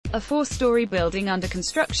A four-story building under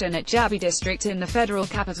construction at Jabi district in the Federal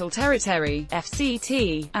Capital Territory,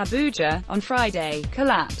 FCT, Abuja, on Friday,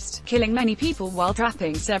 collapsed, killing many people while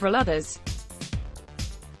trapping several others.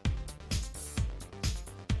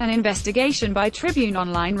 An investigation by Tribune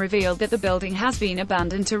Online revealed that the building has been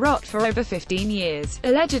abandoned to rot for over 15 years,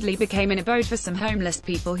 allegedly became an abode for some homeless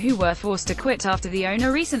people who were forced to quit after the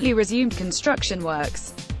owner recently resumed construction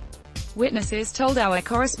works. Witnesses told our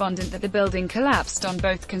correspondent that the building collapsed on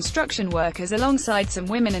both construction workers alongside some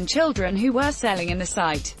women and children who were selling in the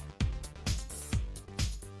site.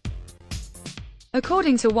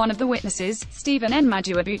 According to one of the witnesses, Stephen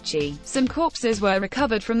Abuja, some corpses were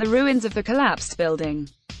recovered from the ruins of the collapsed building.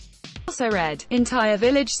 Also read, entire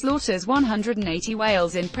village slaughters 180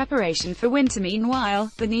 whales in preparation for winter.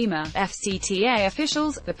 Meanwhile, the NEMA, FCTA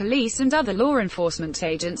officials, the police and other law enforcement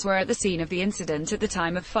agents were at the scene of the incident at the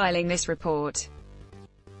time of filing this report.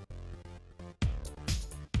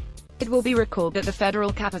 It will be recalled that the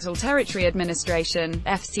Federal Capital Territory Administration,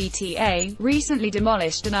 FCTA, recently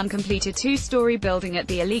demolished an uncompleted two-story building at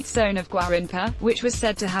the elite zone of Gwarinpa, which was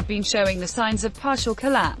said to have been showing the signs of partial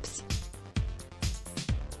collapse.